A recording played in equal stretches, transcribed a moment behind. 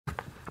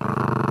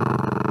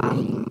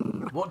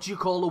What do you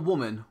call a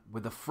woman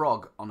with a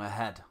frog on her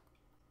head?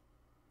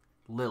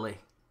 Lily.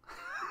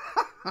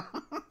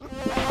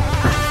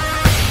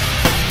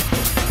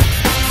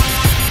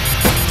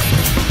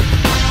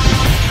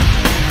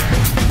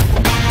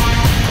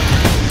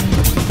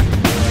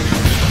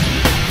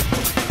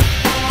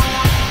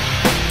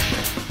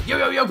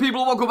 Yo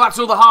people, welcome back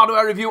to the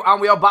hardware review, and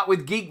we are back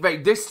with Geek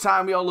Vape. This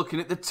time we are looking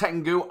at the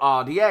Tengu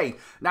Rda.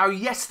 Now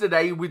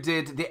yesterday we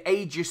did the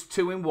Aegis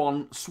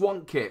 2-in-1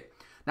 squonk kit.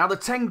 Now the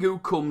Tengu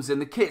comes in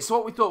the kit, so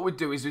what we thought we'd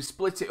do is we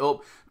split it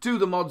up, do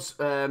the mods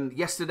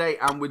yesterday,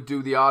 and we'd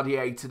do the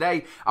Rda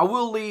today. I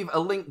will leave a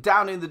link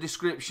down in the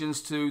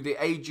descriptions to the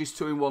Aegis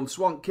 2-in-1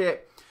 squonk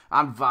kit,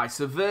 and vice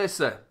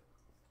versa.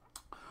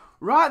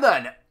 Right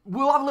then,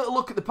 we'll have a little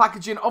look at the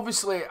packaging.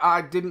 Obviously,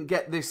 I didn't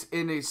get this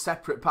in a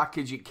separate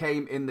package. It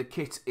came in the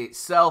kit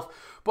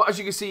itself. But as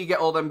you can see, you get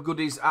all them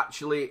goodies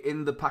actually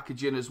in the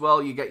packaging as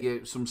well. You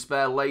get some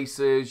spare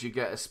laces, you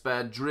get a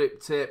spare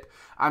drip tip,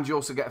 and you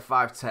also get a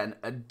 510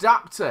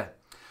 adapter.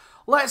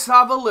 Let's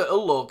have a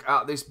little look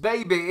at this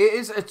baby. It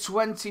is a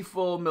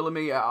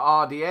 24mm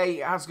Rda.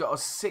 It has got a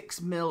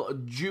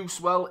 6mm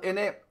juice well in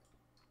it.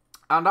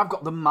 And I've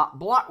got the matte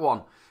black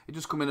one. It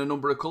does come in a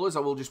number of colours. I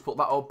will just put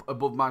that up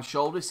above my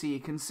shoulder so you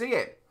can see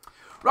it.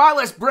 Right,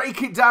 let's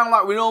break it down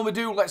like we normally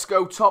do. Let's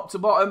go top to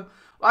bottom.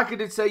 Like I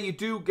did say, you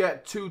do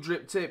get 2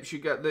 drip tips. You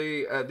get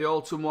the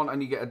Autumn one,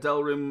 and you get a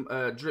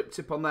Delrim drip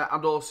tip on there,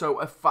 and also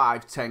a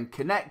 510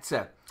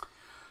 connector.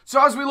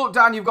 So as we look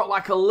down, you've got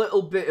like a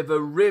little bit of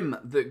a rim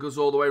that goes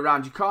all the way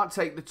around. You can't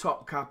take the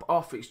top cap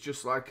off. It's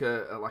just like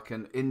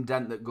an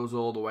indent that goes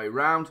all the way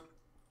around.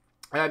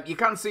 You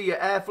can see your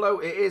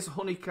airflow. It is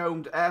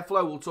honeycombed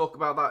airflow. We'll talk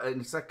about that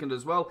in a second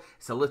as well.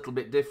 It's a little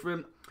bit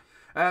different.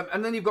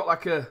 And then you've got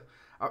like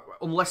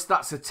unless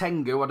that's a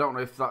Tengu, I don't know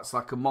if that's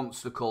like a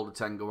monster called a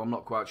Tengu, I'm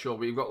not quite sure,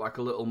 but you've got like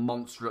a little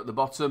monster at the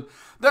bottom.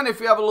 Then if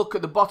you have a look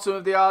at the bottom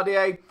of the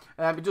Rda,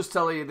 it does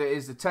tell you that it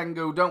is the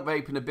Tengu, don't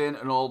vape in a bin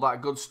and all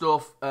that good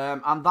stuff.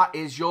 And that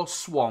is your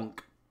squonk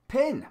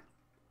pin.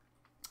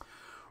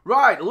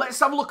 Right, let's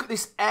have a look at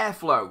this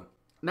airflow.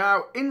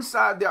 Now,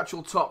 inside the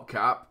actual top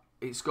cap,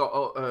 it's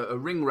got a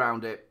ring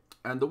round it,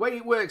 and the way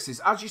it works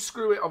is as you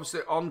screw it obviously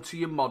onto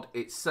your mod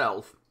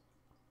itself,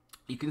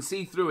 you can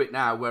see through it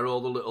now where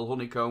all the little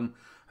honeycomb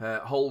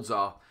holes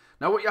are.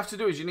 Now what you have to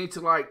do is you need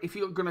to, like, if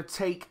you're going to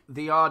take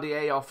the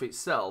Rda off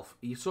itself,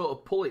 you sort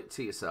of pull it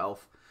to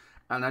yourself,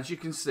 and as you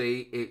can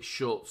see it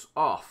shuts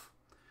off.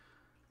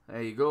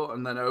 There you go,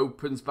 and then it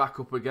opens back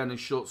up again and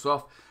shuts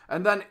off.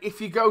 And then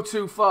if you go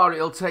too far,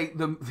 it'll take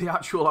the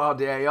actual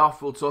Rda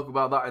off. We'll talk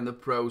about that in the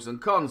pros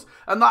and cons.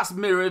 And that's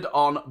mirrored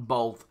on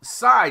both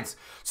sides.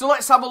 So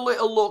let's have a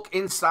little look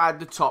inside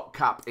the top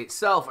cap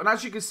itself. And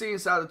as you can see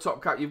inside the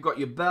top cap, you've got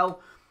your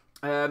bell.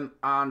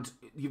 And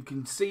you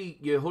can see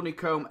your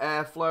honeycomb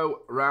airflow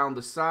around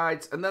the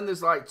sides. And then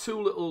there's like 2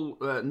 little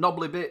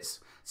knobbly bits.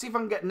 See if I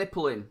can get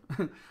nipple in.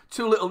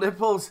 2 little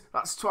nipples.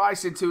 That's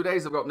twice in 2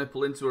 days I've got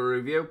nipple into a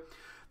review.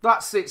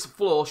 That sits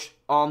flush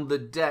on the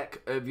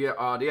deck of your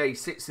Rda. It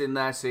sits in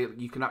there so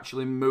you can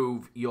actually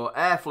move your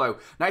airflow.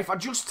 Now, if I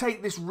just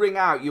take this ring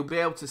out, you'll be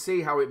able to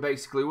see how it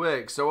basically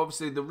works. So,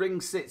 obviously, the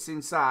ring sits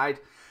inside,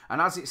 and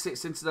as it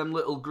sits into them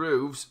little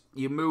grooves,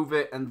 you move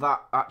it, and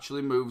that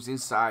actually moves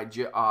inside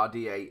your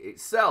Rda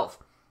itself.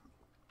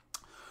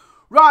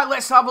 Right,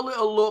 let's have a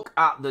little look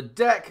at the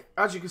deck.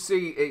 As you can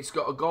see, it's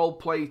got a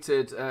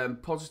gold-plated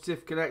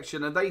positive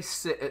connection, and they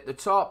sit at the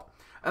top.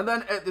 And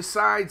then at the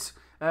sides,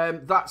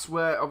 that's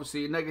where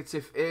obviously your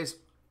negative is,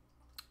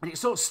 and it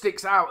sort of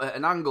sticks out at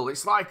an angle.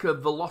 It's like a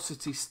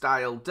velocity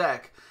style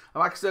deck. And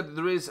like I said,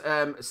 there is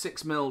a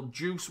 6mm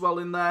juice well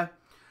in there.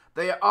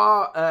 They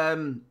are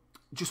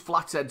just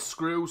flathead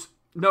screws,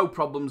 no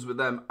problems with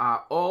them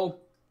at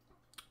all.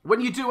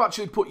 When you do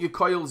actually put your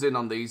coils in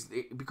on these,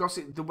 because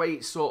the way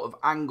it's sort of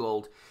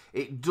angled,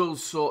 it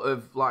does sort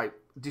of like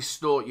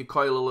distort your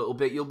coil a little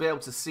bit. You'll be able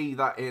to see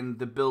that in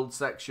the build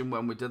section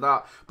when we do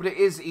that, but it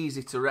is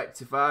easy to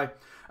rectify.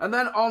 And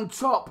then on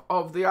top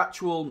of the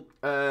actual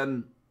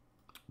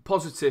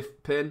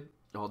positive pin,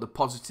 or the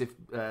positive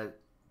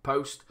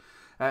post,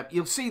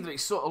 you'll see that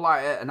it's sort of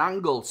like at an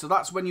angle. So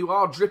that's when you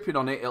are dripping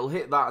on it, it'll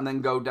hit that and then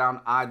go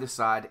down either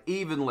side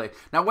evenly.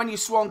 Now when you're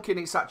swanking,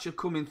 it's actually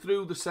coming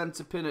through the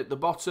centre pin at the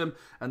bottom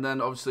and then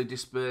obviously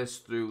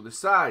dispersed through the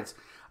sides.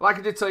 Like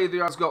I did tell you,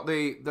 it has got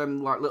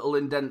them like little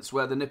indents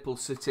where the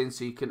nipples sit in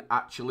so you can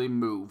actually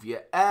move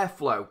your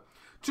airflow.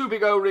 2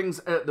 big O-rings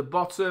at the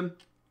bottom.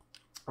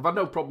 I've had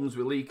no problems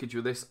with leakage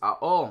with this at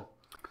all.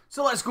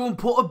 So let's go and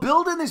put a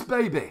build in this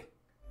baby.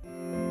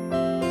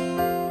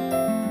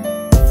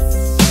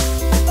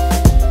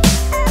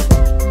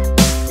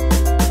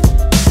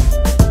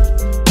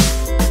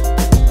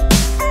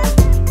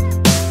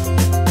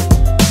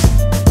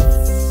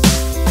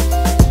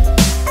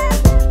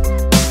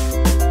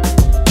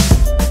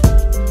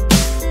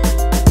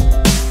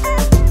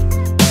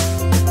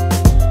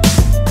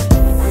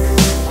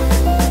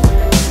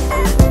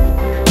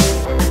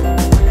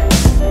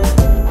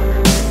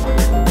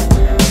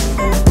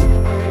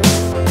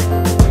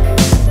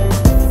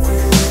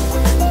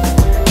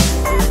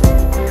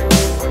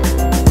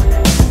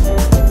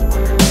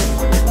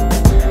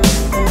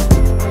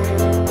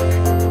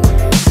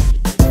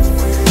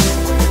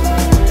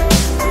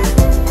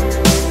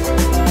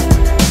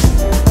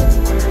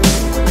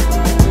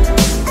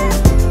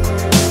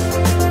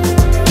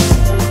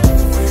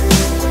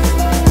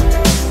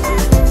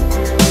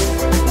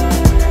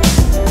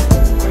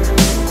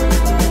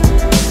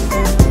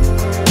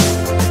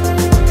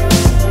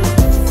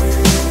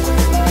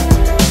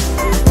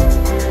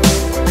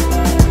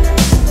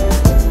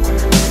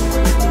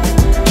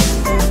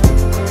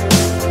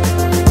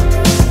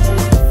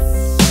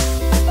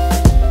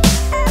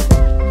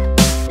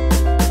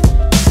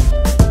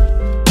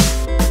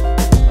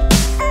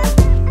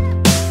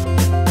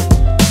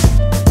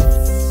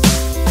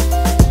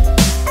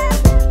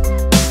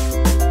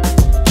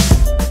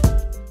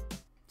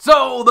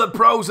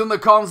 pros and the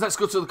cons. Let's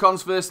go to the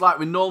cons first like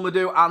we normally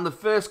do. And the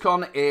first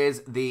con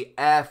is the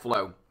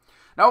airflow.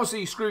 Now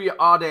obviously you screw your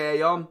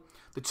RDA on.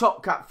 The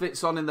top cap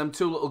fits on in them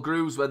two little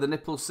grooves where the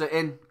nipples sit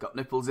in. Got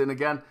nipples in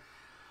again.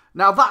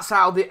 Now that's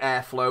how the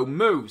airflow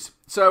moves.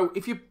 So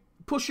if you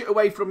push it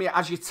away from you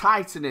as you're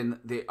tightening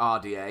the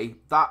RDA,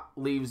 that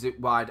leaves it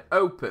wide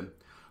open.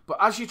 But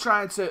as you're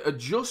trying to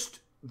adjust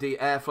the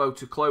airflow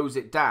to close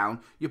it down,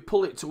 you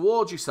pull it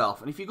towards yourself.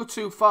 And if you go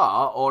too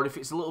far, or if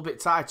it's a little bit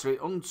tighter, it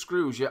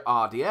unscrews your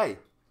RDA.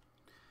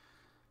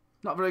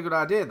 Not a very good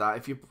idea,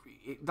 that.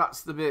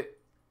 That's the bit,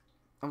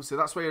 obviously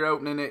that's where you're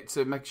opening it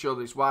to make sure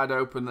that it's wide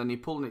open, then you're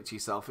pulling it to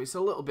yourself. It's a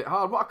little bit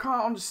hard. What I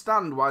can't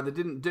understand why they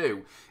didn't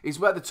do is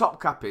where the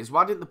top cap is.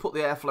 Why didn't they put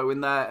the airflow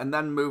in there and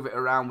then move it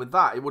around with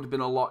that? It would have been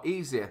a lot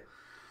easier.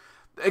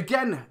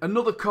 Again,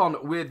 another con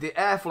with the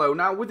airflow.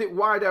 Now with it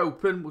wide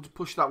open, we'll just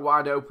push that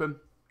wide open.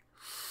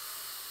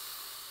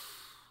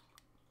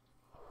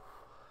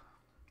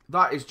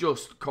 That is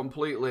just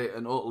completely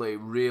and utterly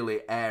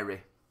really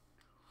airy.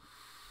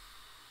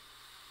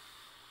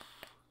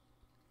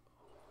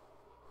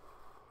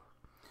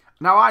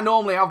 Now, I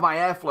normally have my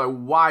airflow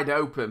wide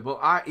open,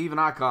 but even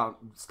I can't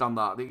stand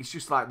that. It's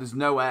just like there's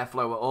no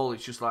airflow at all.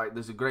 It's just like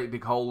there's a great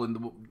big hole in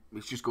the...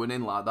 It's just going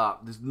in like that.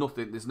 There's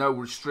nothing. There's no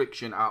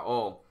restriction at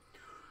all.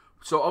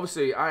 So,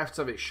 obviously, I have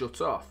to have it shut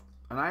off.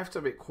 And I have to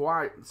have it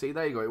quite... See,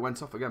 there you go. It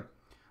went off again.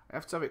 I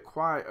have to have it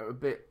quite a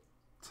bit...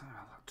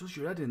 That does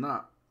your head in,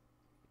 that.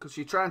 Because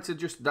you're trying to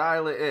just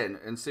dial it in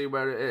and see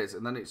where it is,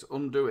 and then it's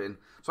undoing.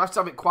 So I have to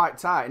have it quite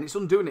tight, and it's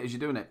undoing it as you're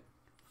doing it.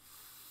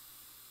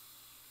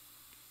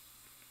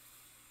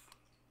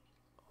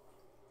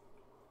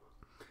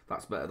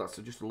 That's better. That's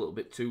just a little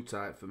bit too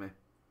tight for me.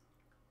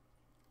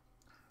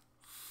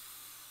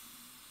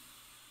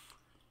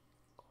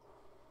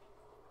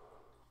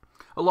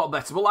 A lot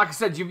better. But like I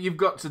said, you've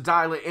got to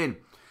dial it in.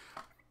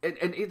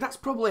 And that's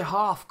probably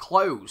half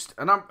closed,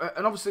 and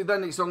obviously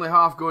then it's only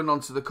half going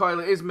onto the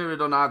coil. It is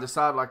mirrored on either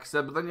side, like I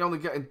said, but then you're only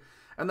getting,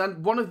 and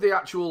then one of the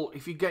actual,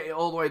 if you get it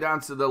all the way down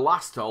to the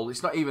last hole,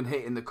 it's not even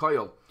hitting the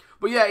coil.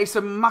 But yeah, it's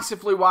a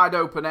massively wide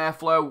open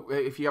airflow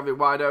if you have it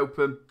wide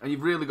open, and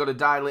you've really got to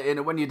dial it in,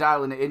 and when you're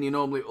dialing it in, you're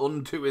normally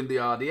undoing the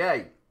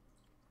RDA.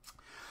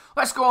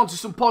 Let's go on to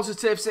some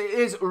positives. It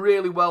is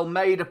really well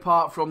made,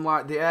 apart from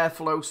like the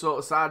airflow sort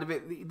of side of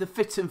it. The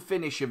fit and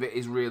finish of it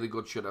is really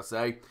good, should I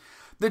say.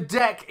 The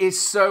deck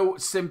is so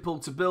simple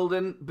to build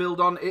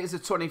on. It is a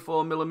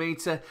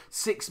 24mm,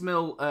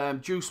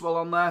 6mm juice well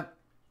on there.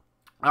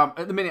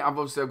 At the minute, I've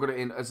got it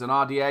in as an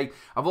RDA.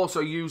 I've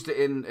also used it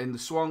in the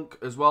squonk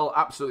as well.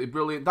 Absolutely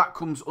brilliant. That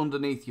comes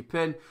underneath your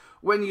pin.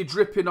 When you're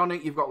dripping on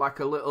it, you've got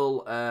like a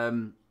little,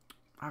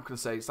 how can I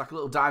say? It's like a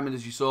little diamond,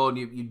 as you saw, and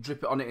you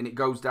drip it on it and it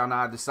goes down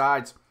either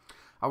sides.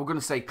 I was going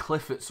to say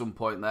cliff at some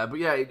point there, but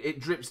yeah, it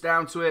drips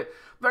down to it.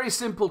 Very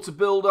simple to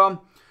build on.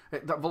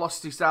 That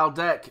velocity style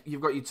deck,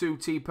 you've got your two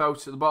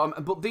T-posts at the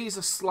bottom, but these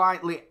are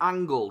slightly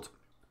angled.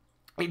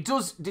 It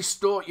does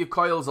distort your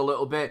coils a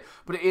little bit,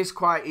 but it is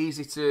quite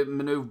easy to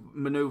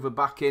maneuver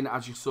back in,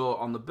 as you saw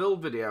on the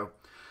build video.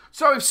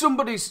 So if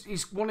somebody's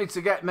wanting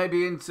to get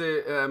maybe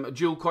into a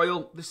dual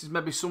coil, this is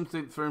maybe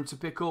something for him to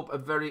pick up, a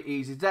very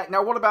easy deck.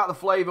 Now, what about the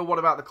flavour? What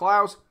about the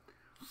clouds?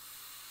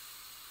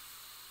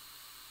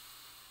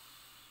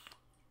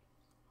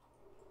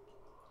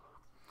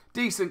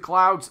 Decent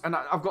clouds, and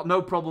I've got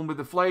no problem with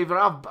the flavour.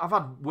 I've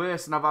had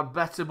worse and I've had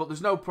better, but there's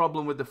no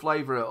problem with the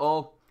flavour at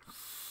all.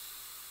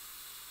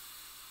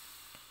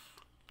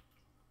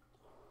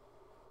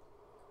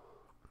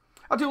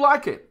 I do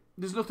like it.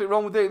 There's nothing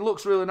wrong with it. It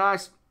looks really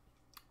nice.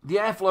 The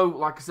airflow,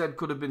 like I said,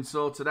 could have been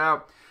sorted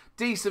out.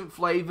 Decent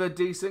flavour,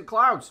 decent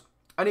clouds.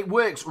 And it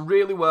works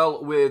really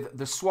well with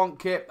the squonk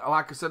kit.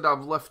 Like I said,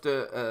 I've left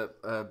a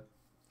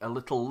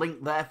little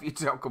link there for you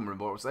to, I can't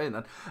remember what I was saying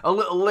then, a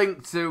little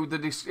link to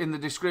in the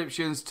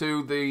descriptions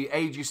to the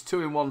Aegis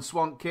 2-in-1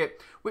 squonk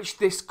kit, which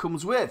this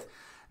comes with.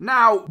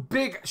 Now,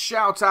 big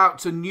shout out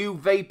to Tengu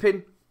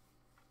Vaping.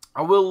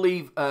 I will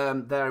leave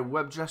their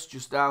web address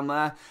just down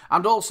there,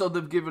 and also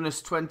they've given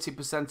us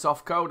 20%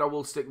 off code. I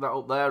will stick that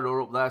up there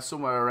or up there,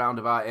 somewhere around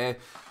about here.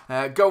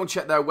 Go and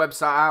check their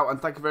website out,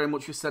 and thank you very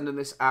much for sending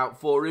this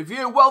out for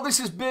review. Well, this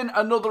has been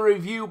another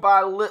review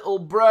by Little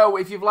Bro.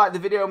 If you've liked the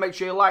video, make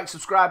sure you like,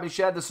 subscribe, and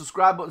share. The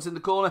subscribe button's in the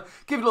corner.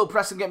 Give it a little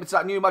press and get me to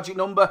that new magic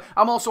number.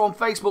 I'm also on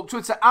Facebook,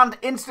 Twitter,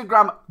 and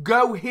Instagram.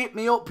 Go hit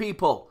me up,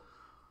 people.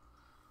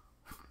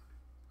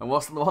 And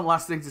what's the one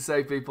last thing to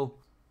say, people?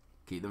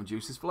 Keep them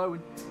juices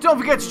flowing. Don't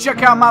forget to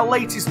check out my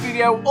latest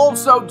video.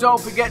 Also,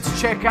 don't forget to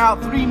check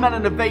out 3 Men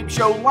and a Vape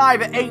Show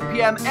live at 8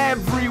 PM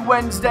every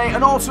Wednesday.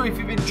 And also, if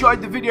you've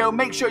enjoyed the video,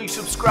 make sure you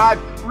subscribe,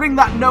 ring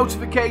that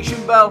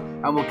notification bell,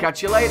 and we'll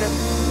catch you later.